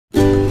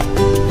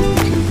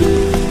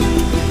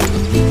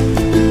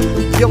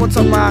what's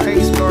up mga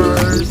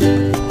ka-explorers?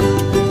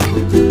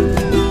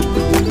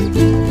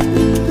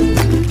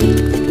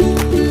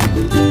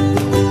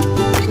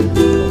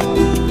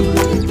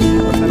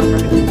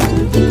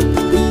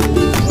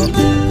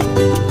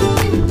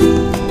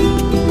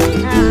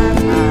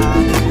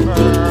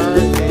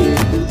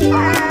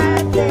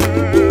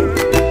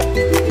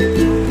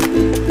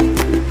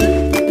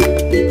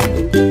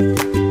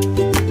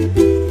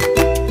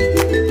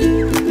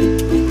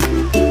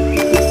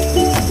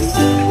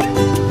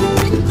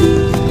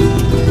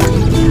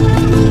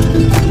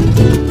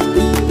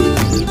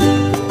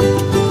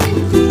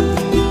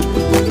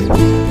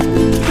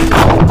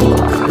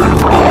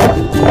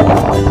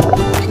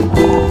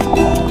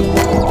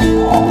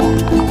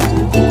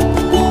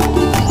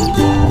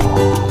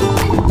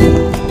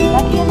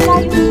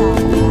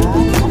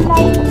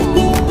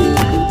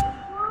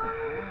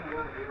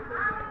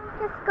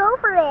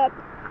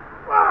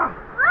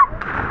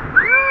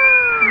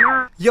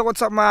 Yo,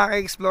 what's up mga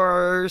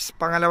ka-explorers?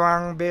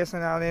 Pangalawang beses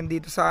na natin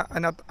dito sa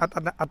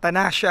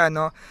Atanacia,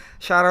 no?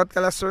 Shoutout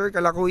kala sir,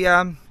 kala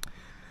kuya.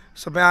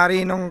 So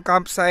may-ari nung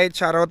campsite,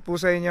 shoutout po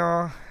sa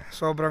inyo.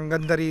 Sobrang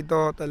ganda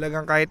rito.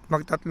 Talagang kahit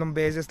magtatlong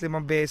beses,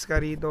 5 beses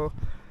ka rito.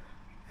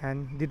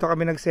 And dito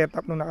kami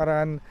nag-setup nung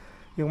nakaraan.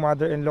 Yung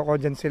mother-in-law ko,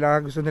 dyan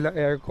sila. Gusto nila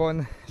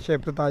aircon.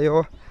 Syempre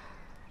tayo,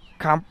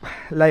 camp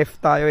life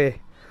tayo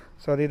eh.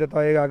 So dito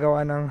tayo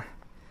gagawa ng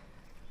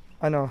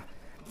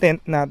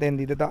tent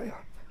natin. Dito tayo.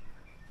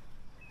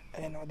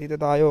 Ayan o, dito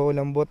tayo,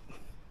 lambot.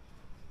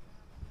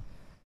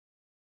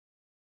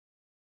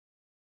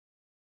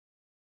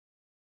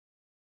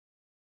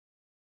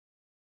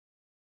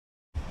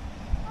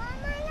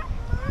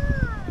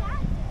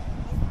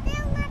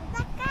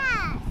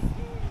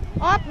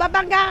 Oh,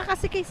 babangga ka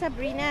kasi kay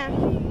Sabrina.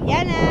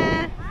 Yan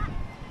na.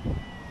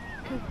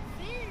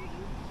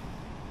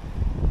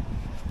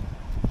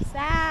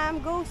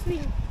 Sam, go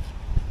swing.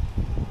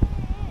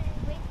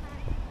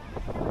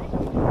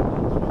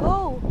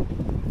 Go.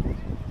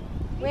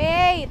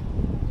 Wait!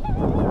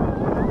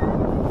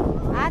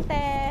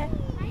 Ate!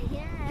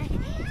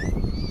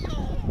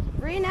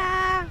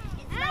 Brina!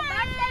 It's my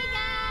birthday,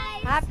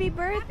 guys! Happy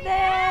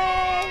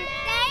birthday!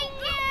 Thank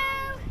you!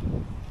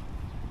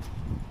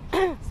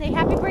 Say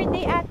happy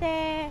birthday,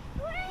 ate!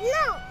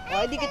 No!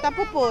 Oh, hindi kita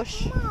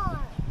pupush. More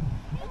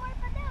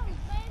pa daw.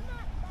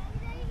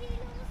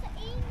 Nahihilo mo sa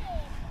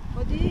init.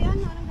 O di,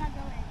 anong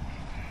gagawin?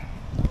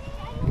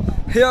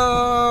 Yo,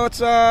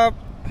 what's up?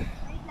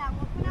 Wait lang,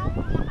 huwag ko na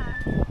upula ka.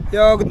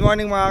 Yo, good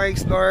morning mga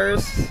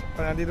ka-explorers.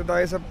 Nandito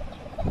tayo sa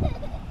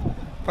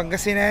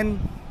Pangasinan.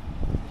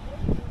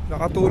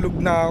 Nakatulog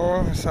na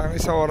ako sa 1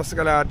 oras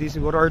kalahati,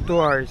 siguro or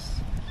 2 hours.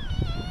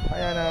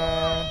 Ayan na.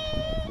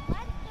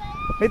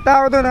 May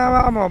tao doon,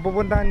 hawa ka mo,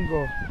 pupuntahan ko.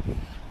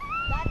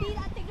 Dati,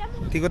 tignan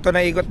mo. Hindi ko to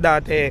naikot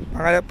dati.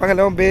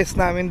 Pangalawang beses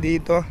namin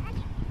dito.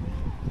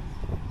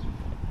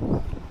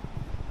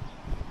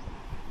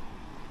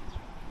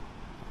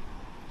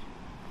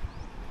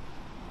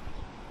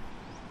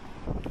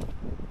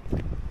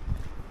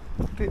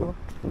 Oh.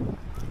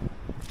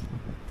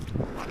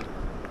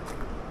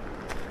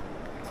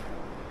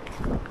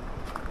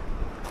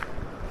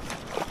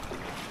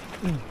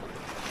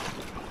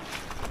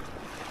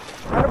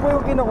 Ano po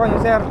yung kinukuha nyo,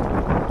 sir?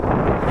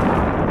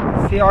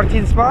 Si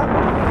Orchins pa?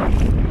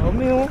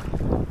 Oh.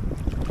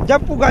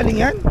 Diyan po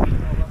galing yan?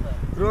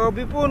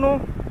 Grabe po, no?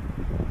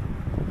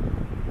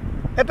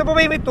 Ito po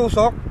ba yung may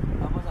tusok?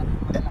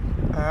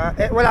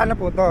 Wala na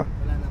po to.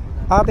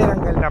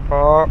 Tinanggal na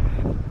po.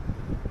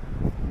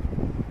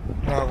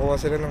 Nakakuha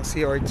sila ng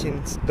sea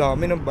urchins.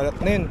 Dami ng balat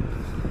na yun.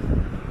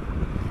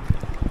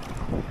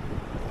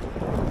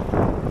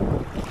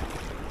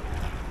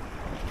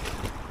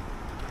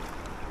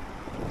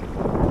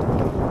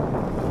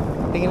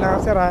 Tingin lang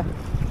ka, sir, ha.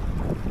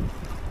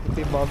 Ito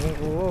yung bagong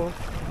kuha.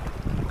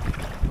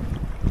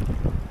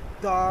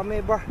 Dami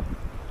ba?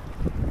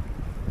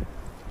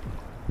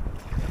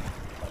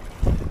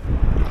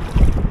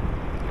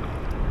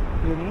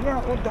 Yun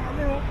nga,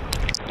 dami oh.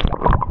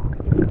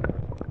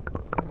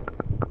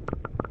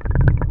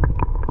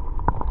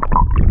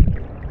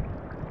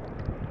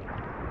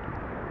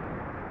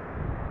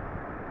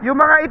 Yung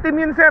mga itim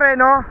yun, sir, eh,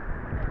 no?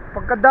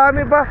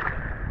 Pagkadami ba?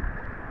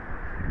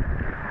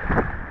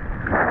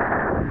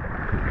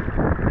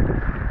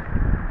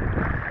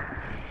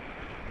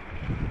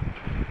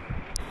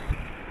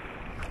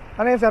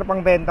 Ano yun, sir?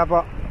 Pangbenta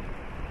po?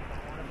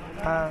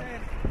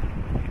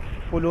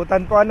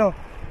 Pulutan po, ano?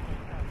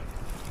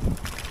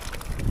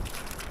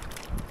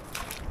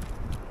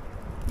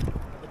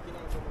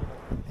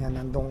 Yan,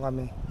 nandun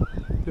kami.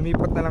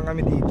 Lumipat na lang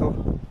kami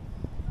dito.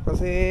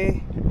 Kasi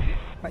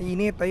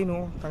mainit, ayun,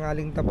 no?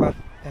 Tangaling tapat.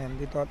 Ayan,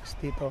 dito at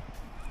dito.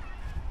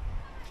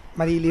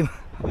 Malilim.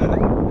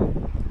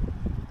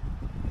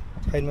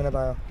 Kain muna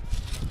tayo.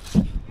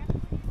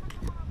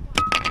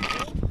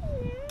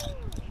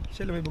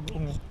 Sila may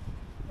bagoong.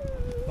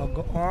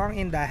 Bagoong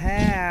in the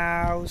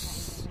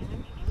house.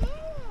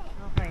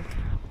 Okay.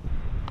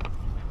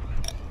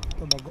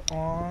 Ito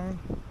bagoong.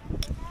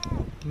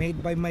 Made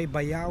by my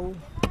bayaw.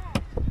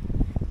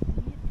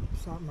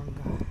 Sa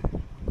mangga.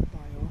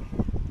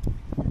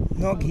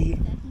 Nogi.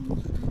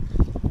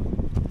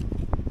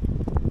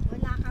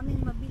 Wala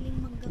kaming mabiling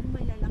manggang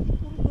malalaki.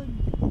 Puro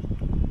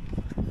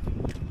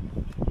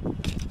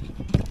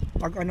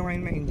Pag ano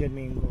ngayon may Indian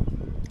mango.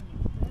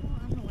 pero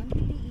ano, ang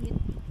liliit.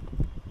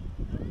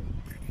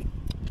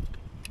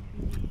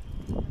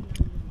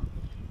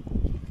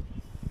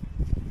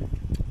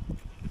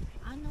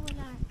 Ano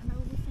wala,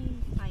 naubos na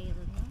yung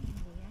styro, no?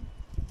 Ano yan?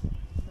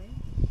 Ba yun?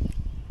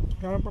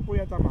 Meron pa po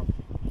yata, ma'am.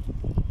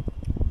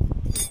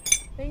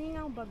 Tingin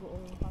nga ang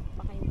bagoong,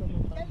 papakain ko na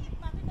to.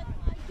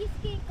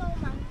 Kiss ko,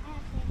 ma'am.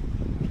 Ate.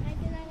 Ay,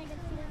 dinalagat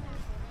sila na.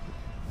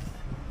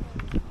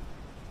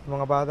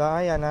 Mga bata,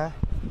 ayan ha.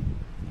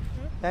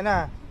 Yan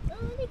na.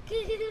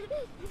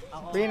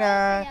 Rina.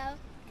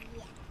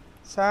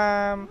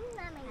 Sam.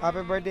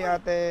 Happy birthday,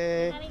 ate.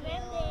 Happy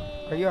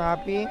birthday. Are you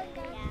happy?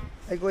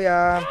 Ay,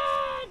 kuya.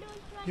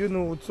 You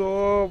know, what's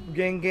up?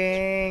 Geng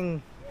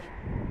geng.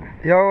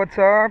 Yo, what's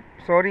up?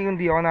 Sorry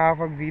hindi ako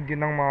nakapag-video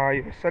ng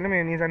maayos. Alam mo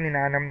yun, minsan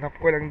ninanamnap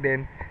ko lang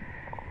din.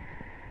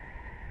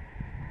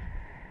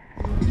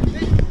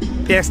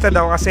 Fiesta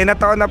daw kasi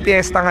nataon na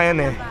fiesta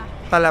ngayon eh.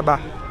 Talaba.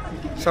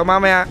 So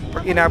mamaya,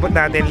 pag inabot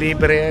natin,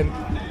 libre yan.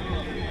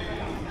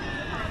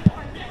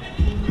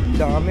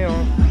 Dami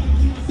oh.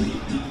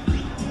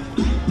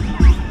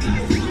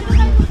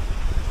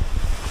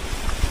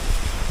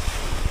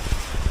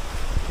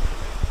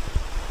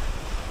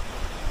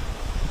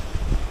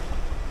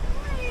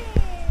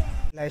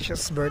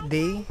 Alicia's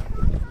birthday.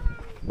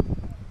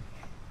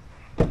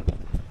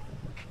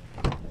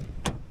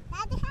 Daddy,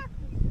 happy.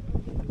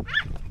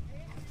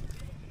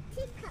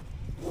 Teacup.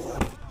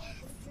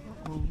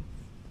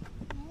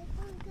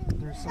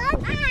 There's some... Don't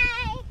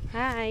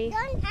Hi!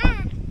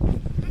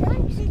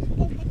 Don't sit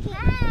in the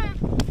cake.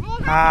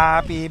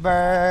 Happy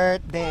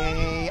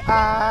birthday,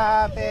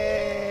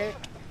 ate.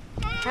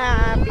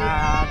 Happy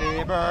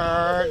Happy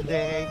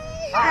birthday,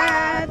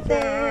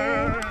 ate.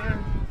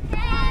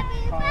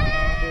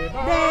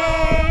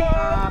 day!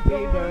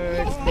 Happy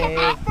birthday.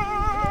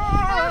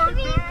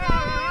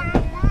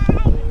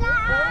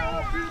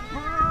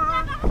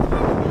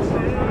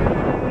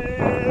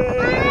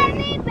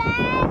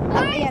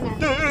 Ayan na.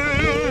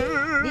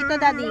 Dito,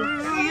 Daddy.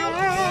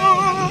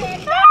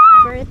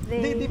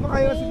 Birthday. Di pa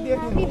kayo nasindihan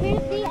yun. Happy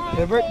birthday,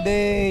 Happy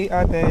birthday,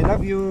 ate.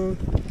 Love you.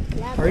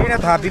 Are you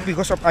not happy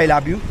because of I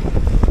love you?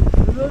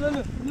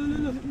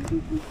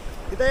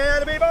 Kita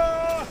yan, baby!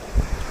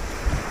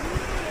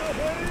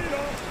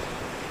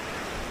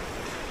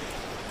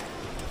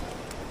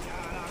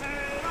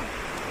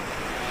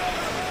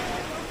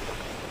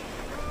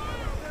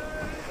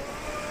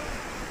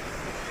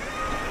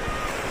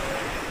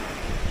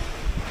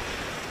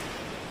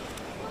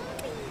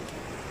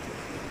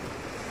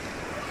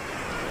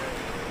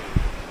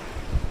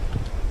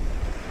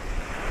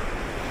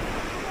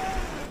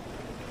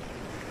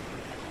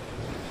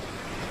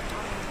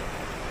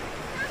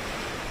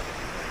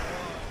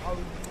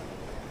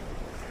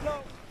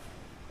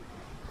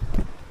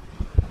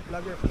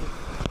 Vlogger.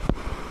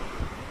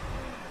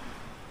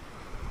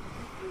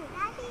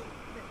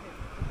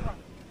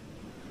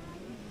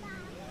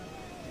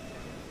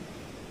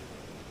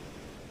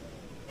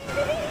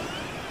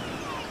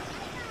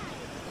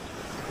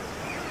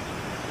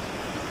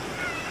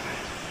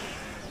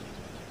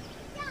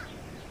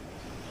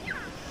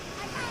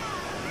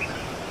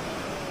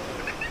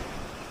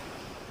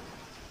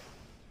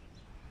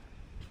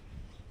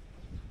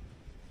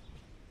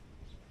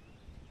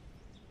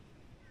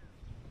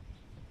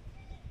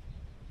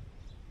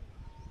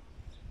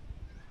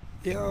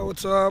 Yo,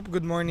 what's up?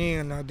 Good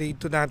morning. Day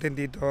 2 natin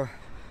dito.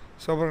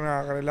 Sobrang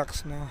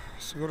nakaka-relax na.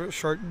 Siguro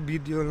short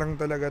video lang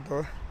talaga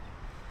to.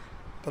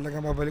 Talaga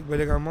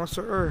mabalik-balikan mo,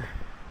 sir.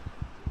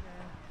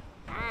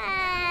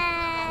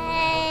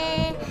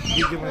 Hi.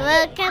 Video mo.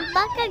 Welcome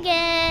back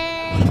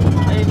again.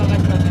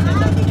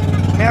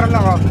 Meron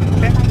lang ako.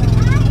 May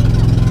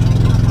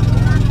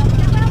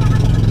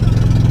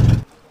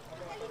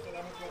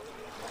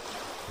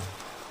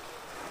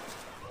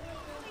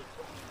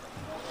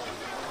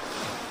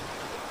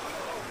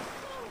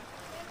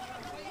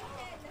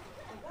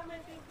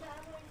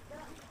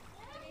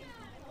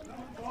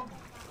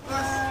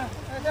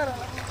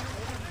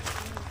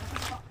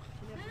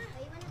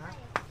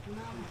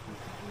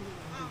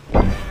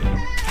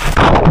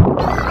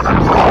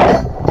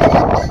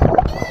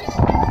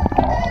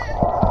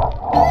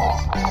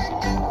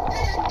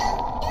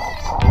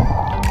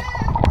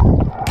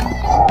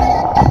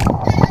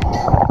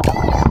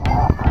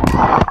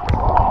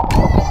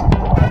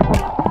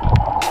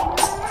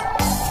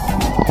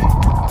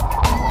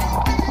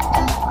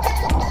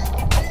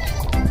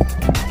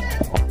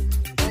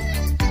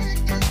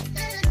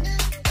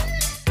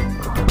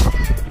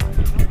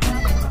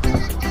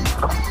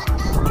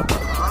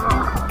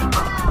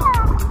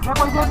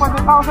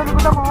tao sa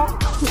likod ako.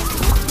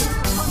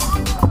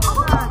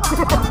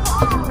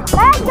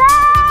 Let's go!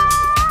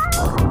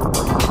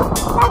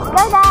 Let's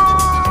go,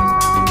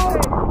 guys!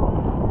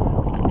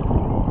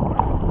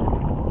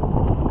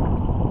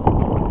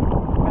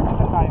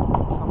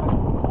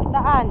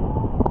 Daan.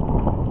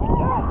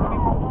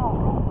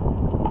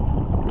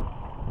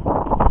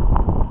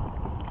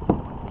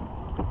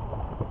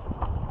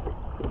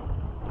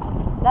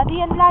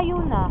 ang layo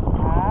na.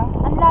 Ha?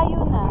 Ang layo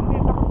na. Hindi,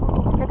 tapos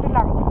ganito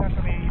lang. Doon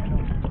sa may ano.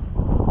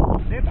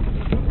 Hindi, tapos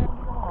doon sa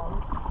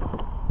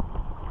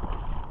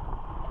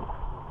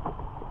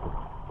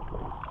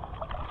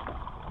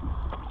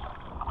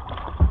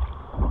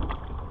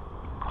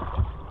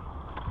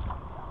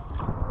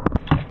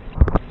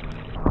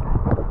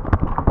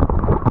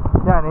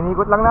yan,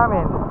 inikot lang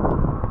namin.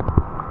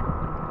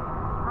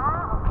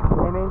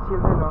 Ayun na yung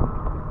children, no?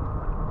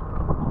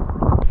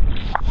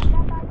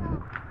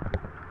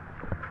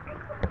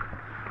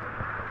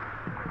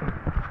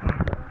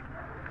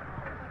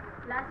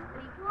 Last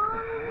week.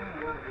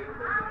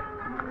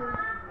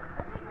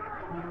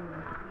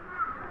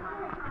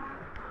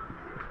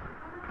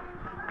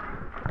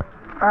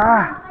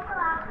 Ah!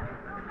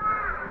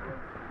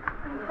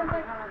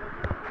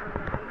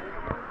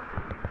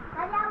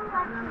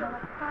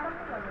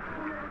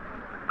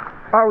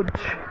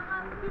 Ouch!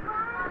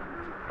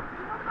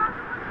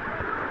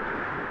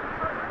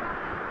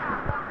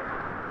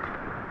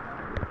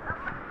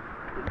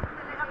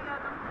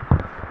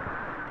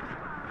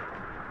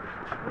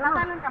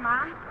 Tatalon ka, ma?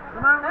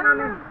 Samahan ka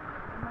namin.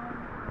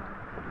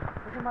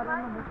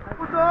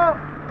 Kapuso!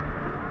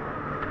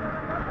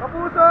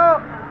 Kapuso!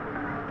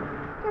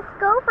 Just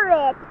go for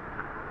it.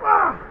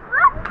 Ah!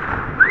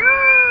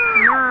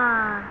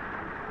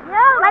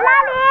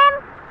 Malalim!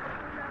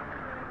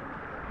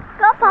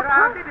 Go, Papa.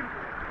 Sarati,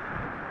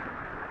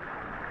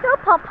 Go,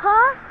 Papa.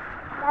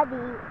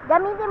 Daddy,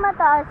 gamitin mo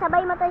to.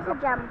 Sabay mo tayo sa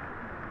jump.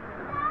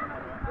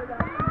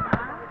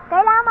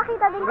 Kailangan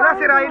makita din wala, kung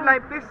sira hindi- yung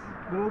life vest.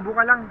 Bumubo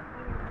ka lang.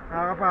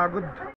 Nakakapagod.